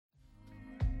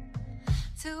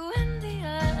To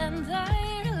India and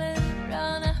Ireland,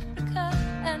 round Africa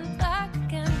and back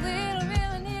again. We don't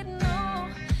really need to know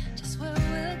just where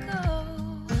we'll go.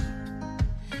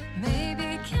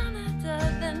 Maybe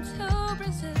Canada, then to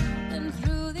Brazil, then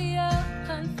through the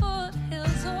Alpine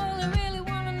foothills. All I really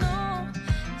want to know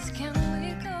is, can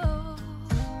we go?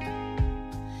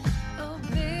 Oh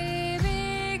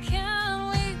baby,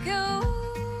 can we go?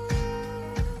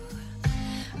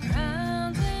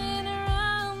 Round and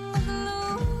around the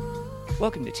globe.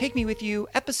 Welcome to Take Me With You,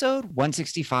 episode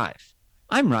 165.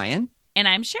 I'm Ryan. And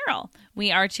I'm Cheryl.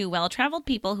 We are two well-traveled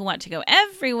people who want to go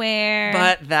everywhere.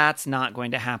 But that's not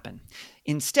going to happen.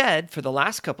 Instead, for the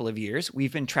last couple of years,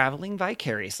 we've been traveling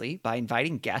vicariously by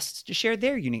inviting guests to share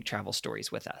their unique travel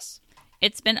stories with us.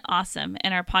 It's been awesome,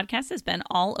 and our podcast has been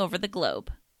all over the globe.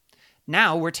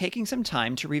 Now we're taking some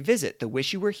time to revisit the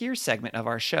Wish You Were Here segment of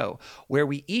our show, where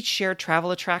we each share travel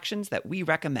attractions that we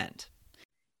recommend.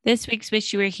 This week's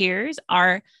Wish You Were Here's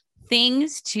are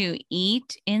things to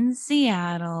eat in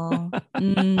Seattle.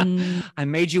 I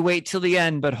made you wait till the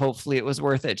end, but hopefully it was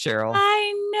worth it, Cheryl.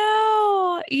 I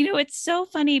know. You know, it's so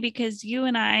funny because you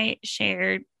and I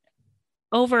shared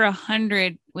over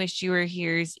 100 Wish You Were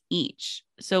Here's each.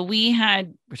 So we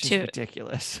had Which is to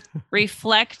ridiculous.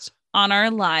 reflect on our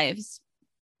lives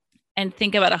and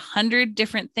think about 100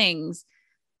 different things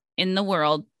in the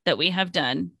world that we have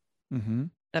done Mm-hmm.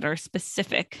 that are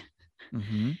specific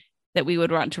Mm-hmm. that we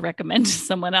would want to recommend to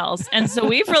someone else. And so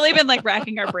we've really been like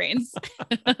racking our brains.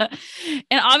 And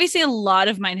obviously a lot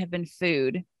of mine have been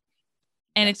food.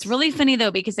 And it's really funny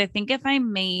though, because I think if I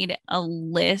made a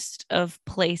list of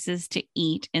places to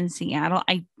eat in Seattle,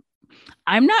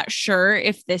 I'm not sure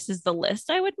if this is the list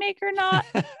I would make or not.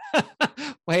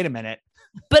 Wait a minute.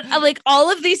 But like all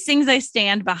of these things I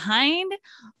stand behind,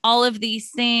 all of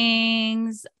these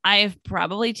things I've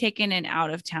probably taken an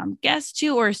out of town guest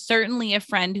to, or certainly a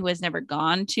friend who has never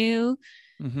gone to.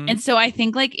 Mm-hmm. And so I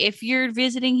think like if you're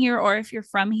visiting here or if you're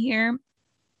from here,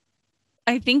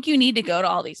 I think you need to go to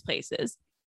all these places.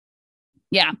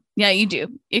 Yeah, you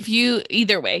do.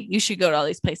 Either way, you should go to all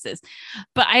these places.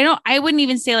 But I wouldn't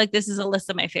even say like this is a list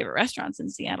of my favorite restaurants in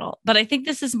Seattle, but I think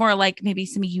this is more like maybe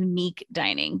some unique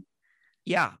dining.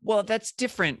 Yeah, well, that's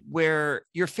different where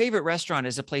your favorite restaurant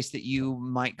is a place that you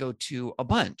might go to a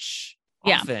bunch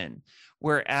often.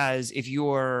 Whereas if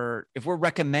we're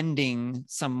recommending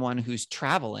someone who's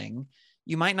traveling,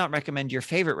 you might not recommend your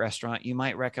favorite restaurant. You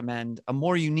might recommend a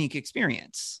more unique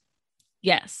experience.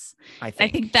 Yes. I I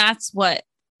think that's what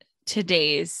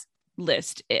today's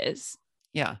list is.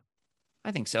 Yeah,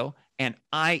 I think so. And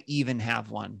I even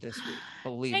have one this week,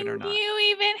 believe it or not.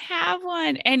 You even have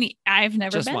one. And I've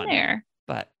never Just been one. there.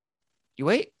 But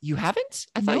you haven't?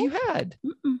 I thought you had.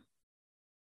 Mm-mm.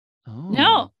 Oh.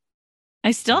 No,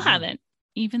 I still Oh. haven't,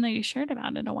 even though you shared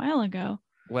about it a while ago.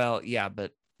 Well, yeah,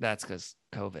 but that's because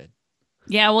COVID.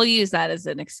 Yeah, we'll use that as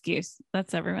an excuse.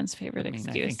 That's everyone's favorite I mean, I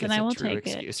excuse, think and it's I a will true take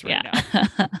excuse it. right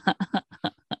Yeah.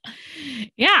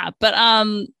 Yeah,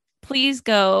 but please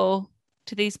go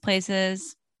to these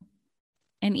places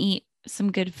and eat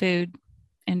some good food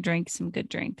and drink some good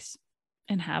drinks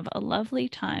and have a lovely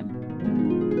time.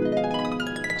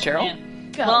 Cheryl?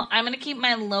 Yeah. Well, I'm going to keep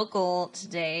mine local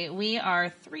today. We are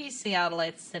 3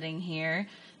 Seattleites sitting here.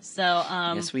 So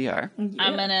Yes, we are.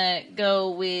 I'm going to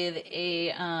go with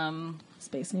a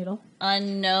Space Needle.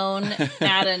 unknown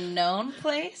at a known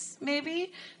place,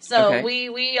 maybe. So Okay.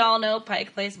 we all know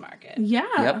Pike Place Market. Yeah.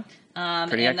 Yep.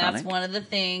 Pretty And that's iconic. one of the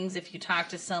things, if you talk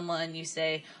to someone, you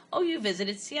say, oh, you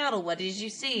visited Seattle. What did you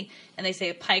see? And they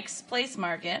say Pike's Place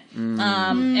Market. And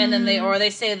then they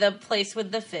say the place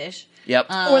with the fish. Yep.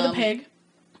 Or the pig.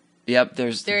 Yep.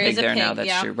 There's the there pig is a there now. pig, That's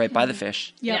yeah. true. Right by the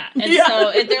fish. Yep. Yeah. And Yeah.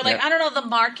 so they're like, Yep. I don't know, the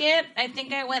market, I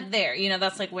think I went there. You know,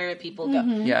 that's like where people go.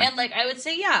 Yeah. And like, I would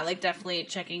say, yeah, like definitely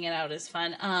checking it out is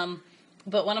fun.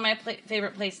 But one of my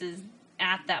favorite places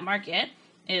at that market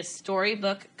is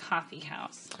Storybook Coffee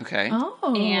House. Okay.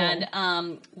 Oh.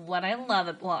 And what I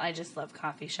love, well, I just love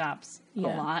coffee shops a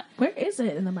lot. Where is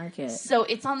it in the market? So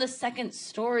it's on the second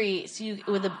story, so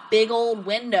with a big old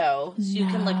window, so you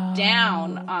can look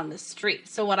down on the street.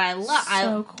 So what I love,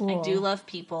 So cool. I do love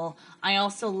people. I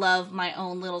also love my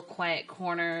own little quiet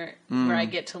corner where I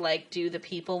get to like do the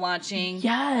people watching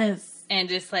Yes. and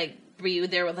just like be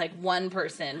there with like one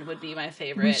person would be my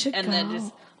favorite, We should and go. then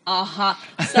just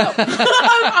so.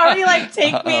 I'm already like,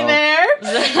 take me there.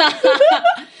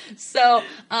 So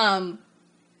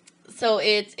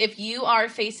it's if you are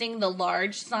facing the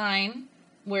large sign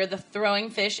where the throwing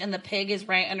fish and the pig is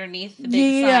right underneath the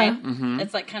big Yeah. sign,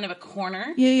 it's like kind of a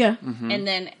corner. Yeah. And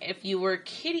then if you were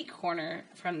kitty corner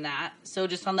from that, so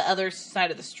just on the other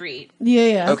side of the street.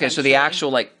 Yeah. Okay, so the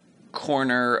actual like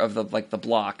corner of the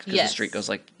block because the street goes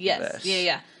like this.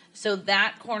 Yeah. So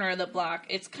that corner of the block,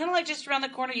 it's kind of like just around the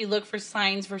corner. You look for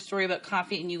signs for Story About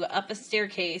Coffee, and you go up a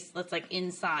staircase that's like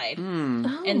inside, and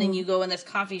then you go in this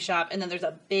coffee shop, and then there's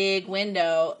a big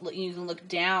window. You can look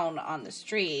down on the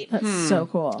street. That's so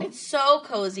cool. It's so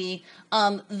cozy.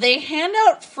 They hand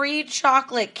out free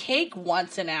chocolate cake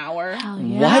once an hour. Hell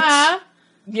yeah. What?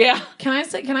 Yeah, Can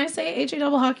I say HE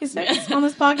double hockey sticks on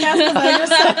this podcast? 'Cause I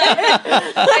just said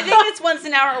it. I think it's once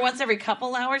an hour or once every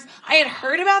couple hours. I had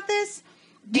heard about this.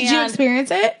 Did you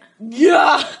experience it?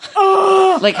 Yeah.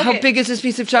 Like, how big is this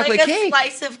piece of chocolate like a cake?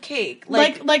 slice of cake.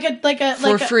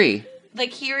 For free.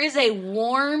 Like, here is a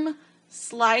warm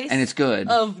slice. And it's good.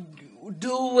 Of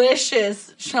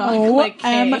delicious chocolate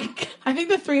cake. I think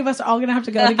the three of us are all going to have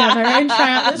to go together and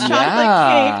try out this chocolate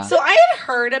Yeah. cake. So I had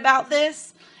heard about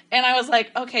this, and I was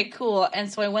like, okay, cool.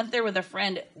 And so I went there with a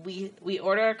friend. We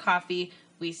order our coffee.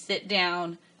 We sit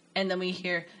down. And then we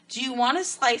hear, do you want a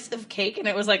slice of cake? And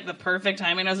it was like the perfect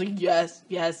timing. I was like, yes,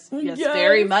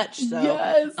 very much so.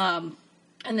 Yes.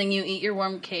 And then you eat your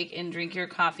warm cake and drink your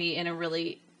coffee in a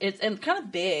really, it's and kind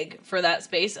of big for that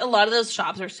space. A lot of those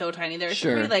shops are so tiny. They're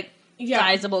Sure. pretty like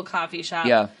sizable coffee shop.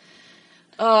 Yeah.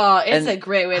 Oh, it's And a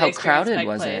great way to how experience crowded Pike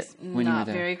was Place. it when you were Not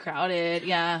there? very crowded.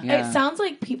 Yeah. Yeah. It sounds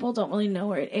like people don't really know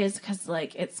where it is because,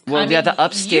 like, it's Well, kind yeah, of... the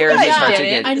upstairs guys is hard to did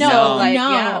it. get. I know, So, like,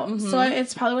 no. yeah, mhm. So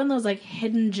it's probably one of those, like,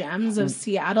 hidden gems of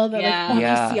Seattle that, Yeah. like, only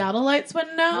Yeah. Seattleites would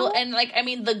know. Well, and like, I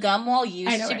mean, the gum wall I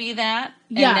used know, to right? be that.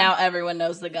 And Yeah. now everyone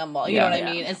knows the gum wall. You Yeah. know what Yeah.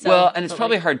 I mean? And so, Well, and it's but,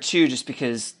 probably like, hard too, just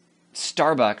because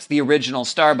Starbucks, the original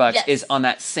Starbucks, Yes. is on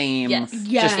that same, Yes. just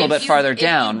Yes. a little if bit you- farther if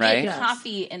down, you right? get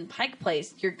coffee in Pike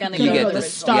Place, you're gonna You go get to the the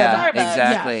Starbucks. Yeah, Starbucks.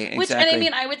 exactly, Yeah. Which, exactly. and I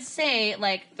mean, I would say,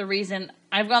 like, the reason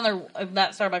I've gone there,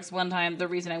 that Starbucks one time, the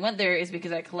reason I went there is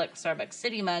because I collect Starbucks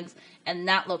City mugs, and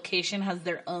that location has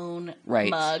their own Right.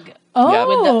 mug Oh.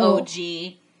 with the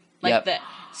OG. Like Yep. the,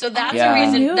 so that's Yeah. a I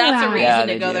reason, knew that's a that. reason Yeah, to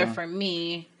they go there do. for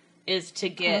me, is to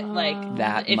get, like,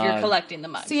 That if you're mug. collecting the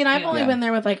mugs. See, and I've you know? only Yeah. been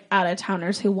there with, like,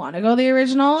 out-of-towners who want to go the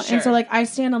original. And so, Sure. like, I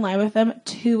stand in line with them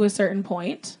to a certain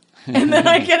point, and then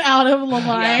I get out of the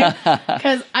line.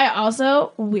 Because I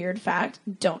also, weird fact,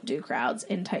 don't do crowds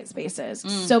in tight spaces.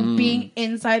 So being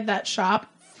inside that shop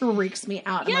freaks me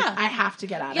out. I'm Yeah. like, I have to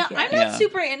get out Yeah, of here. I'm not Yeah.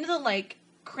 super into the, like,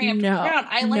 cramped No, crowd.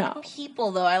 I like no.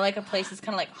 people, though. I like a place that's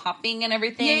kind of like hopping and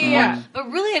everything. Yeah.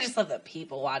 But really, I just love the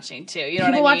people watching, too. You know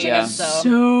People what I watching mean? Yeah. is So,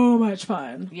 so much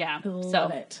fun. yeah. Love So,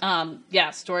 it. yeah,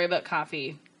 Story About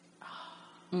Coffee.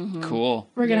 Cool.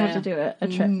 We're going to Yeah. have to do a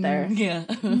trip there. Yeah.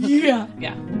 Yeah.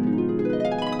 yeah.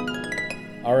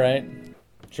 All right,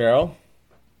 Cheryl.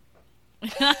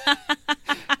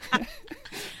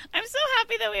 I'm so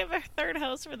happy that we have a third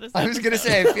host for this. I was gonna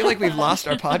say, I feel like we've lost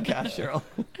our podcast, Cheryl.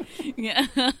 Yeah.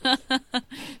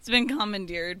 It's been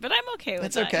commandeered, but I'm okay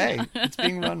with That's that. okay. It's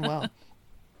being run well.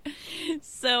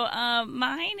 So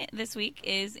mine this week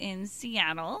is in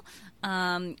Seattle.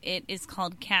 It is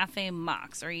called Cafe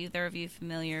Mox. Are either of you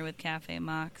familiar with Cafe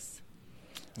Mox?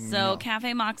 So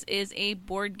Cafe Mox is a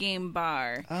board game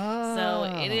bar.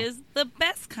 So it is the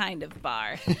best kind of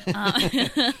bar.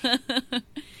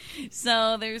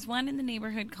 So there's one in the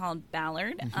neighborhood called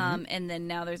Ballard, and then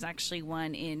now there's actually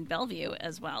one in Bellevue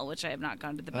as well, which I have not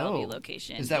gone to the Bellevue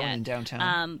location. Is that yet. one in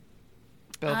downtown?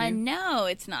 Bellevue? No,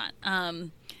 it's not.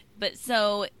 But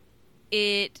so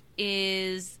it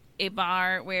is a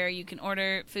bar where you can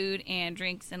order food and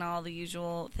drinks and all the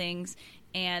usual things,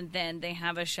 and then they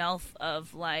have a shelf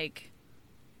of like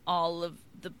all of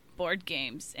the board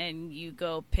games, and you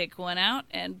go pick one out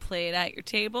and play it at your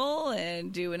table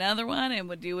and do another one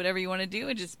and do whatever you want to do.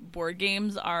 And just board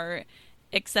games are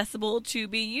accessible to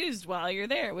be used while you're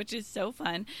there, which is so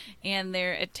fun. And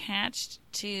they're attached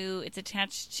to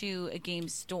a game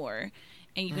store,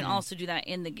 and you can also do that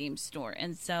in the game store.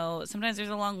 And so sometimes there's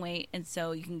a long wait, and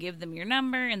so you can give them your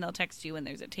number and they'll text you when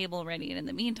there's a table ready. And in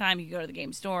the meantime, you go to the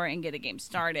game store and get a game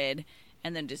started,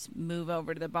 and then just move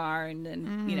over to the bar, and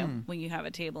then, you know, when you have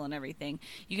a table and everything.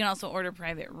 You can also order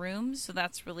private rooms, so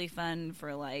that's really fun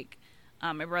for, like,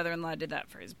 my brother-in-law did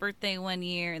that for his birthday one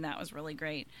year, and that was really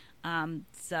great.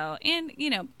 So, and,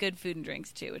 you know, good food and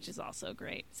drinks, too, which is also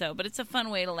great. So, but it's a fun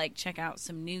way to, like, check out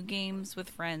some new games with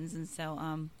friends, and so,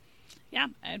 yeah,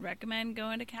 I'd recommend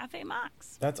going to Cafe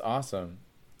Mox. That's awesome.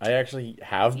 I actually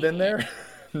have been there.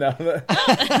 Now that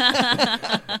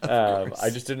I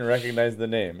just didn't recognize the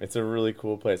name. It's a really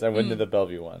cool place. I went to the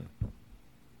Bellevue one.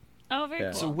 Oh, very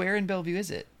Yeah. cool. So where in Bellevue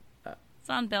is it? It's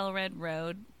on Bellred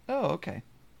Road. Oh, okay.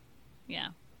 Yeah.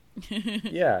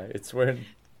 Yeah, it's where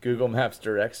Google Maps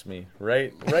directs me.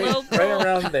 Right Local.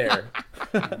 around there.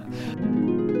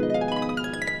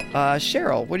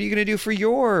 Cheryl, what are you gonna do for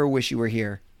your Wish You Were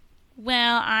Here?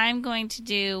 Well, I'm going to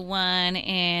do one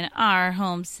in our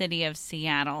home city of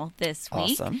Seattle this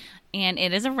week. Awesome. And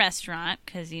it is a restaurant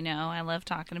because, I love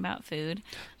talking about food.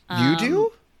 You do?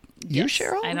 You, Yes.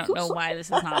 Cheryl? I don't know why this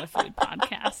is not a food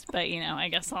podcast, but, I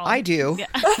guess I'll. I do. Yeah.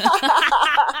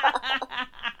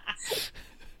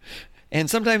 And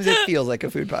sometimes it feels like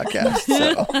a food podcast.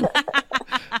 So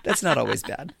that's not always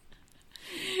bad.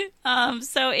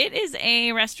 So it is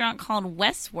a restaurant called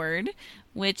Westward,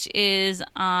 which is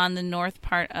on the north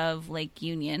part of Lake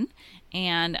Union.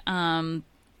 And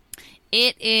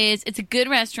it's a good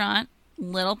restaurant,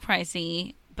 little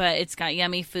pricey, but it's got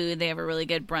yummy food. They have a really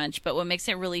good brunch. But what makes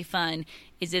it really fun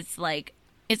is it's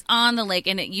on the lake,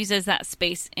 and it uses that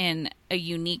space in a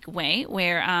unique way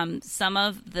where some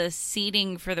of the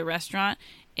seating for the restaurant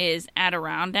is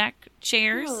Adirondack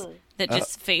chairs that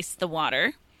just face the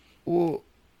water. Well,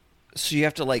 so you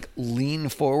have to lean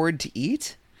forward to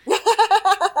eat?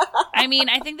 I mean,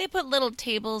 I think they put little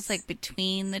tables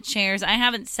between the chairs. I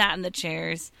haven't sat in the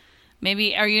chairs.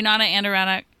 Maybe, are you not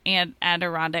an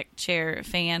Adirondack chair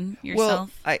fan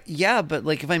yourself? Well, yeah, but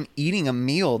if I'm eating a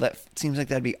meal, that seems like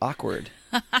that'd be awkward.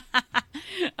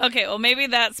 Okay, well, maybe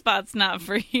that spot's not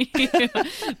for you.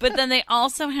 But then they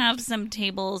also have some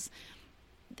tables.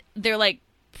 They're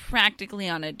practically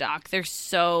on a dock. They're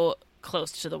so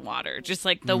close to the water. Just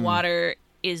the water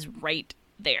is right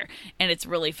there. And it's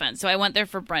really fun. So I went there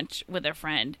for brunch with a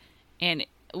friend. And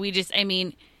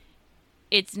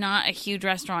it's not a huge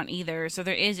restaurant either. So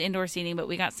there is indoor seating, but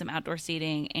we got some outdoor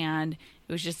seating. And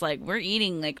it was just we're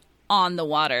eating on the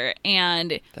water.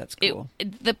 And that's cool.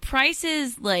 The price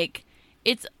is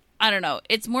it's, I don't know,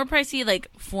 it's more pricey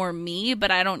for me,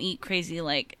 but I don't eat crazy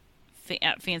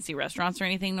at fancy restaurants or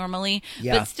anything normally.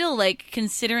 Yeah. But still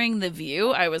considering the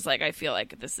view, I was I feel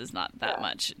like this is not that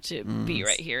much to be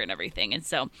right here and everything. And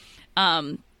so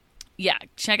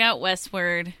check out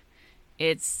Westward.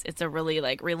 It's a really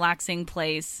relaxing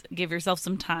place. Give yourself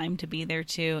some time to be there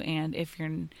too. And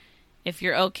if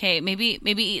you're okay, maybe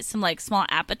eat some small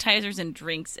appetizers and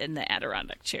drinks in the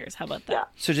Adirondack chairs. How about that? Yeah.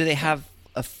 So do they have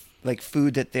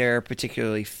food that they're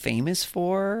particularly famous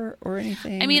for or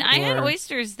anything? I mean, I had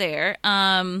oysters there,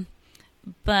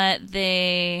 but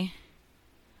I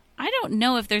don't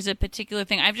know if there's a particular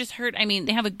thing. I've just heard,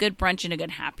 they have a good brunch and a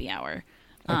good happy hour.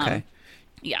 Okay.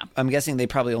 Yeah, I'm guessing they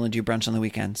probably only do brunch on the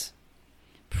weekends.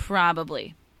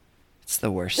 probably. It's the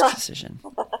worst decision.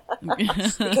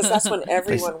 Because that's when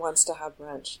everyone wants to have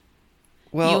brunch.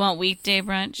 Well, You want weekday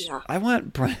brunch? Yeah. I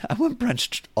want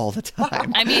brunch all the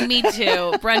time. I mean, me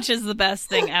too. Brunch is the best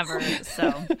thing ever. So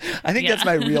I think that's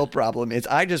my real problem is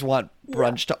I just want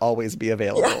brunch to always be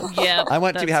available. yeah, I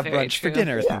want to that's have very brunch for true.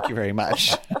 dinner. Thank you very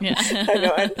much. Yeah. I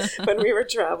know. And when we were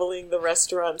traveling, the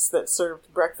restaurants that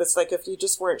served breakfast, if you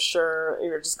just weren't sure, you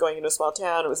were just going into a small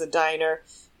town, it was a diner,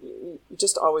 you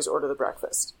just always order the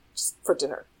breakfast just for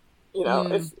dinner.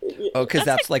 Because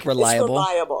that's reliable. It's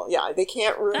reliable. Yeah, they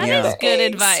can't ruin That the is good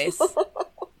eggs. advice.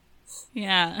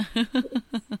 Yeah.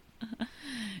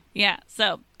 Yeah.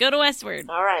 So go to Westward.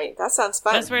 All right, that sounds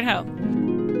fun. Westward Ho.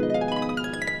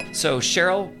 So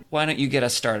Cheryl, why don't you get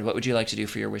us started? What would you like to do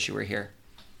for your Wish You Were Here?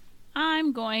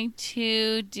 I'm going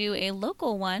to do a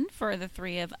local one for the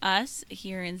three of us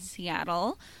here in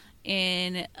Seattle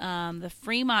in the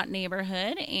Fremont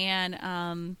neighborhood,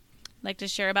 and like to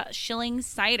share about Schilling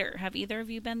Cider. Have either of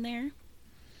you been there?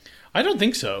 I don't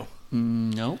think so.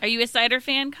 No. Are you a cider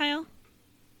fan, Kyle?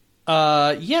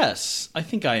 Yes, I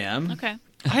think I am. Okay.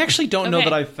 I actually don't know Okay.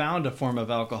 that I've found a form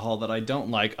of alcohol that I don't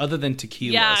like other than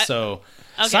tequila. Yeah. So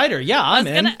Okay. cider, yeah, I'm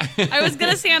in. I was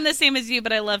gonna say I'm the same as you,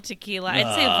 but I love tequila.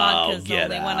 I'd say vodka's the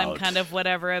get only one I'm out. kind of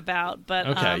whatever about. But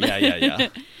Okay, yeah.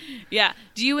 yeah.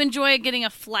 Do you enjoy getting a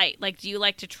flight? Do you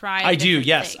like to try? I do, different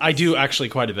yes. things? I do actually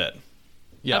quite a bit.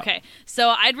 Yeah. Okay, so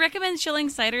I'd recommend Schilling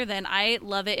Cider then. I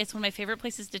love it. It's one of my favorite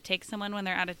places to take someone when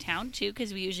they're out of town, too,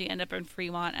 because we usually end up in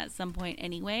Fremont at some point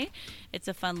anyway. It's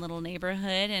a fun little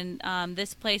neighborhood, and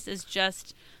this place is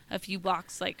just a few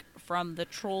blocks, from the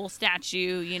troll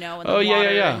statue, and the water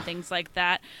and things like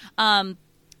that.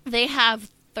 They have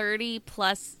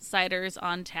 30-plus ciders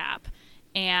on tap,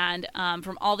 and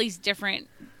from all these different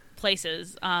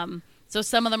places. So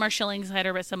some of them are Schilling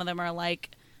Cider, but some of them are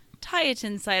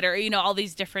Tieton Cider, all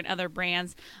these different other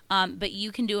brands. But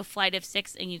you can do a flight of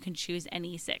 6 and you can choose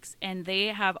any 6. And they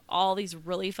have all these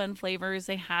really fun flavors.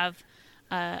 They have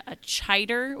a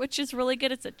chider, which is really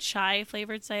good. It's a chai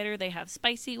flavored cider. They have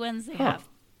spicy ones. They have,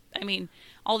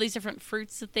 all these different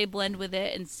fruits that they blend with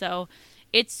it. And so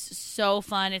it's so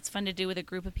fun. It's fun to do with a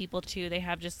group of people too. They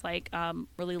have just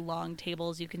really long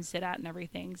tables you can sit at and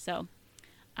everything. So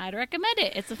I'd recommend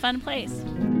it. It's a fun place.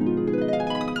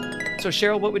 So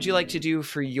Cheryl, what would you like to do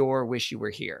for your Wish You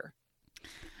Were Here?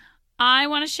 I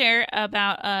want to share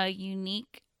about a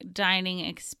unique dining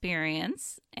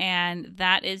experience, and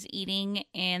that is eating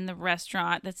in the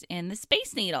restaurant that's in the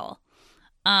Space Needle.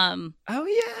 Oh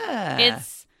yeah.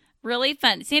 It's really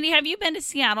fun. Sandy, have you been to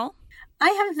Seattle? I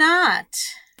have not.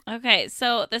 Okay,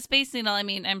 so the Space Needle, I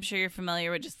mean, I'm sure you're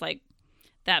familiar with just like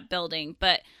that building,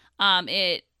 but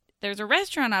there's a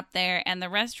restaurant up there, and the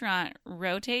restaurant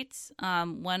rotates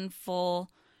one full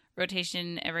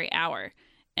rotation every hour.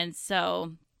 And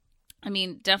so, I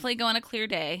mean, definitely go on a clear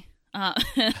day. But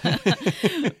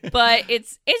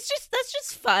it's that's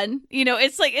just fun. You know,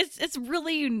 it's like it's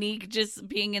really unique just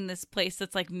being in this place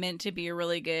that's like meant to be a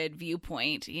really good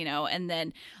viewpoint, you know, and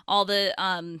then all the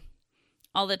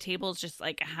tables just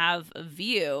like have a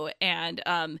view,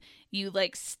 and you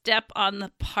like step on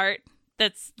the part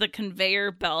that's the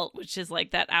conveyor belt, which is like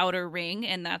that outer ring,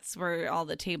 and that's where all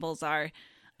the tables are.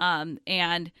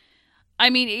 And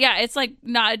I mean, yeah, it's like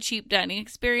not a cheap dining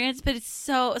experience, but it's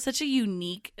such a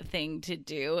unique thing to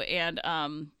do. And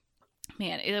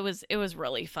man, it was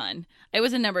really fun. It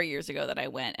was a number of years ago that I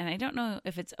went, and I don't know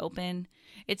if it's open.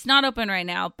 It's not open right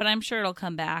now, but I'm sure it'll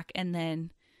come back. And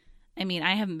then, I mean,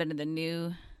 I haven't been to the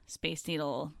new Space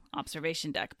Needle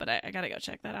observation deck, but I gotta go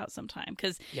check that out sometime,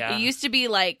 because it used to be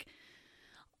like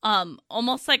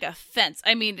almost like a fence.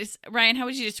 I mean, Ryan, how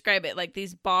would you describe it? Like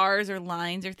these bars or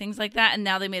lines or things like that, and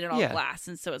now they made it all glass,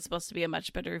 and so it's supposed to be a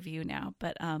much better view now.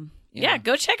 But yeah,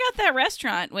 go check out that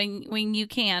restaurant when you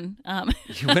can.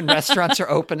 When restaurants are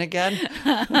open again.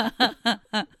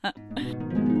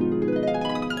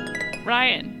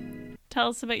 Ryan, tell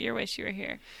us about your Wish You Were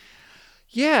Here.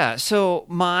 Yeah, so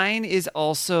mine is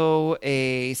also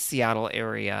a Seattle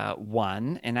area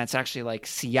one, and that's actually like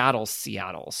Seattle.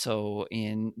 So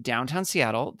in downtown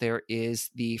Seattle, there is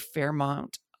the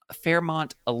Fairmont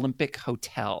Olympic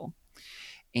Hotel.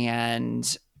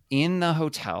 And in the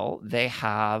hotel, they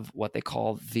have what they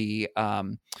call the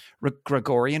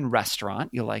Gregorian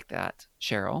restaurant. You'll like that,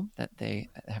 Cheryl, that they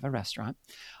have a restaurant.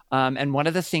 And one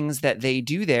of the things that they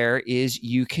do there is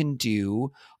you can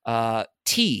do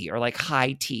tea, or like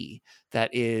high tea, that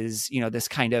is, you know, this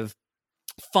kind of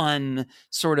fun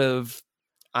sort of,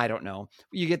 I don't know,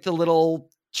 you get the little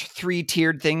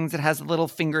 3-tiered things that has the little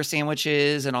finger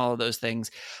sandwiches and all of those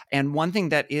things. And one thing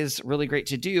that is really great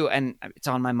to do, and it's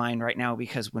on my mind right now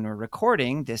because when we're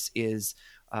recording, this is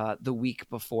the week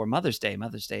before Mother's Day.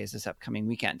 Mother's Day is this upcoming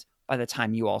weekend. By the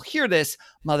time you all hear this,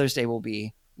 Mother's Day will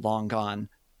be long gone,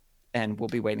 and we'll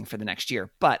be waiting for the next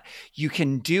year. But you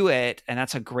can do it, and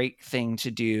that's a great thing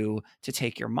to do to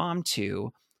take your mom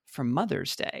to for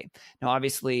Mother's Day. Now,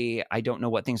 obviously, I don't know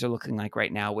what things are looking like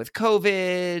right now with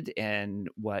COVID and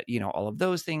what, you know, all of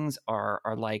those things are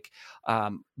like.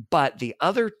 But the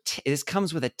other, this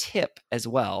comes with a tip as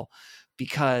well,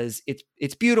 because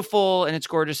it's beautiful and it's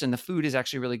gorgeous, and the food is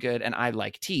actually really good. And I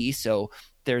like tea, so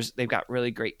they've got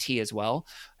really great tea as well.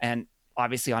 And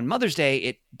obviously on Mother's Day,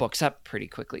 it books up pretty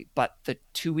quickly, but the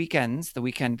 2 weekends, the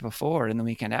weekend before and the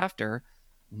weekend after,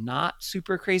 not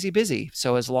super crazy busy.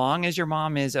 So as long as your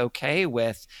mom is okay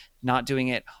with not doing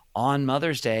it on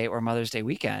Mother's Day or Mother's Day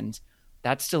weekend,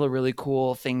 that's still a really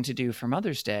cool thing to do for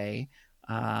Mother's Day,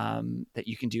 that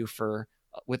you can do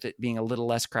with it being a little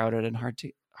less crowded and hard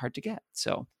to get.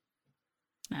 So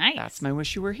nice. That's my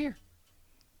Wish You Were Here.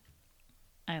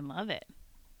 I love it.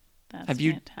 That's have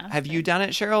fantastic. you done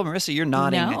it, Cheryl? Marissa, you're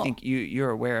nodding. No. I think you're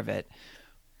aware of it.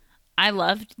 I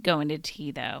loved going to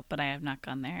tea though, but I have not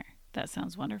gone there. That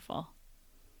sounds wonderful.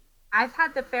 I've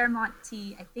had the Fairmont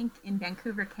tea, I think, in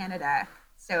Vancouver, Canada.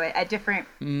 So at different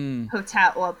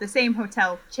hotel, well, the same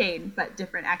hotel chain, but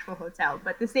different actual hotel,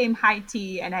 but the same high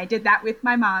tea. And I did that with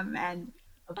my mom, and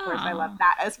of course, I love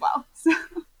that as well. So.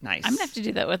 Nice. I'm gonna have to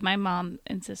do that with my mom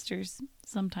and sisters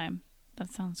sometime.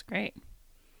 That sounds great.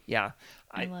 Yeah.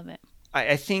 I love it.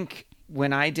 I think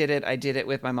when I did it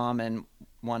with my mom and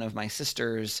one of my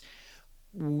sisters.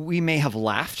 We may have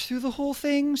laughed through the whole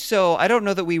thing. So I don't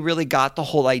know that we really got the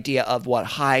whole idea of what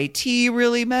high tea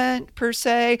really meant per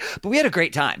se, but we had a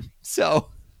great time. So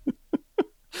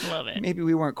love it. Maybe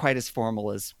we weren't quite as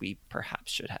formal as we perhaps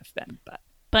should have been,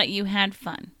 but you had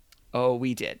fun. Oh,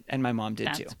 we did. And my mom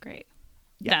did too. That's great.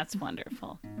 Yeah. That's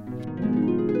wonderful.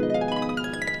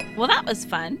 Well, that was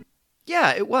fun.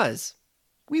 Yeah, it was.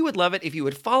 We would love it if you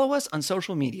would follow us on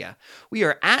social media. We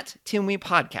are at TimWe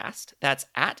Podcast. That's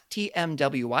at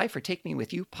TMWY for Take Me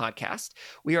With You Podcast.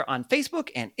 We are on Facebook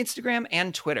and Instagram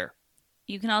and Twitter.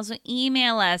 You can also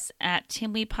email us at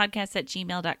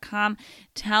timwepodcast@gmail.com.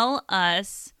 Tell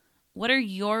us, what are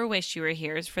your Wish You Were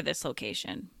Here's for this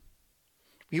location?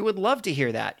 We would love to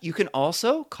hear that. You can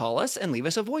also call us and leave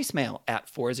us a voicemail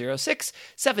at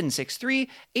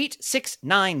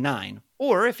 406-763-8699.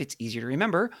 Or if it's easier to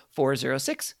remember,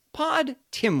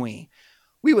 406-POD-TIMWE.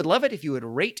 We would love it if you would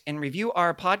rate and review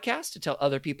our podcast to tell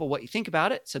other people what you think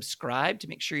about it, subscribe to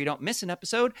make sure you don't miss an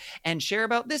episode, and share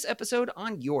about this episode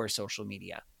on your social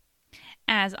media.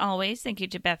 As always, thank you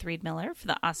to Beth Reed Miller for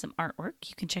the awesome artwork.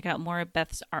 You can check out more of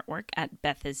Beth's artwork at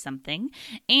Beth Is Something.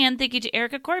 And thank you to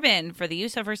Erica Corbin for the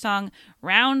use of her song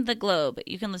Round the Globe.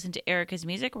 You can listen to Erica's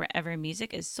music wherever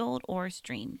music is sold or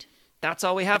streamed. That's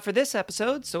all we have for this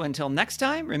episode. So until next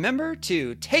time, remember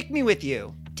to take me with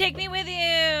you. Take me with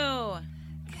you.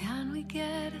 Can we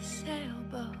get a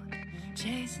sailboat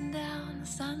chasing down the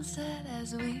sunset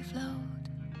as we float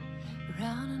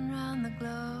round and round the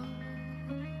globe?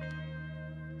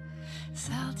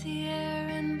 Salty air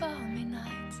and balmy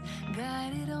nights,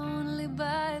 guided only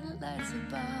by the lights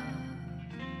above,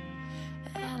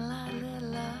 and a little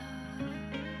love.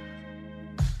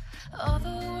 Oh, the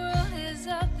world is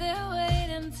out there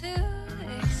waiting to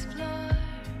explore,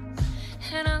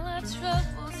 and all our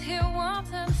troubles here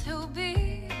wanting to be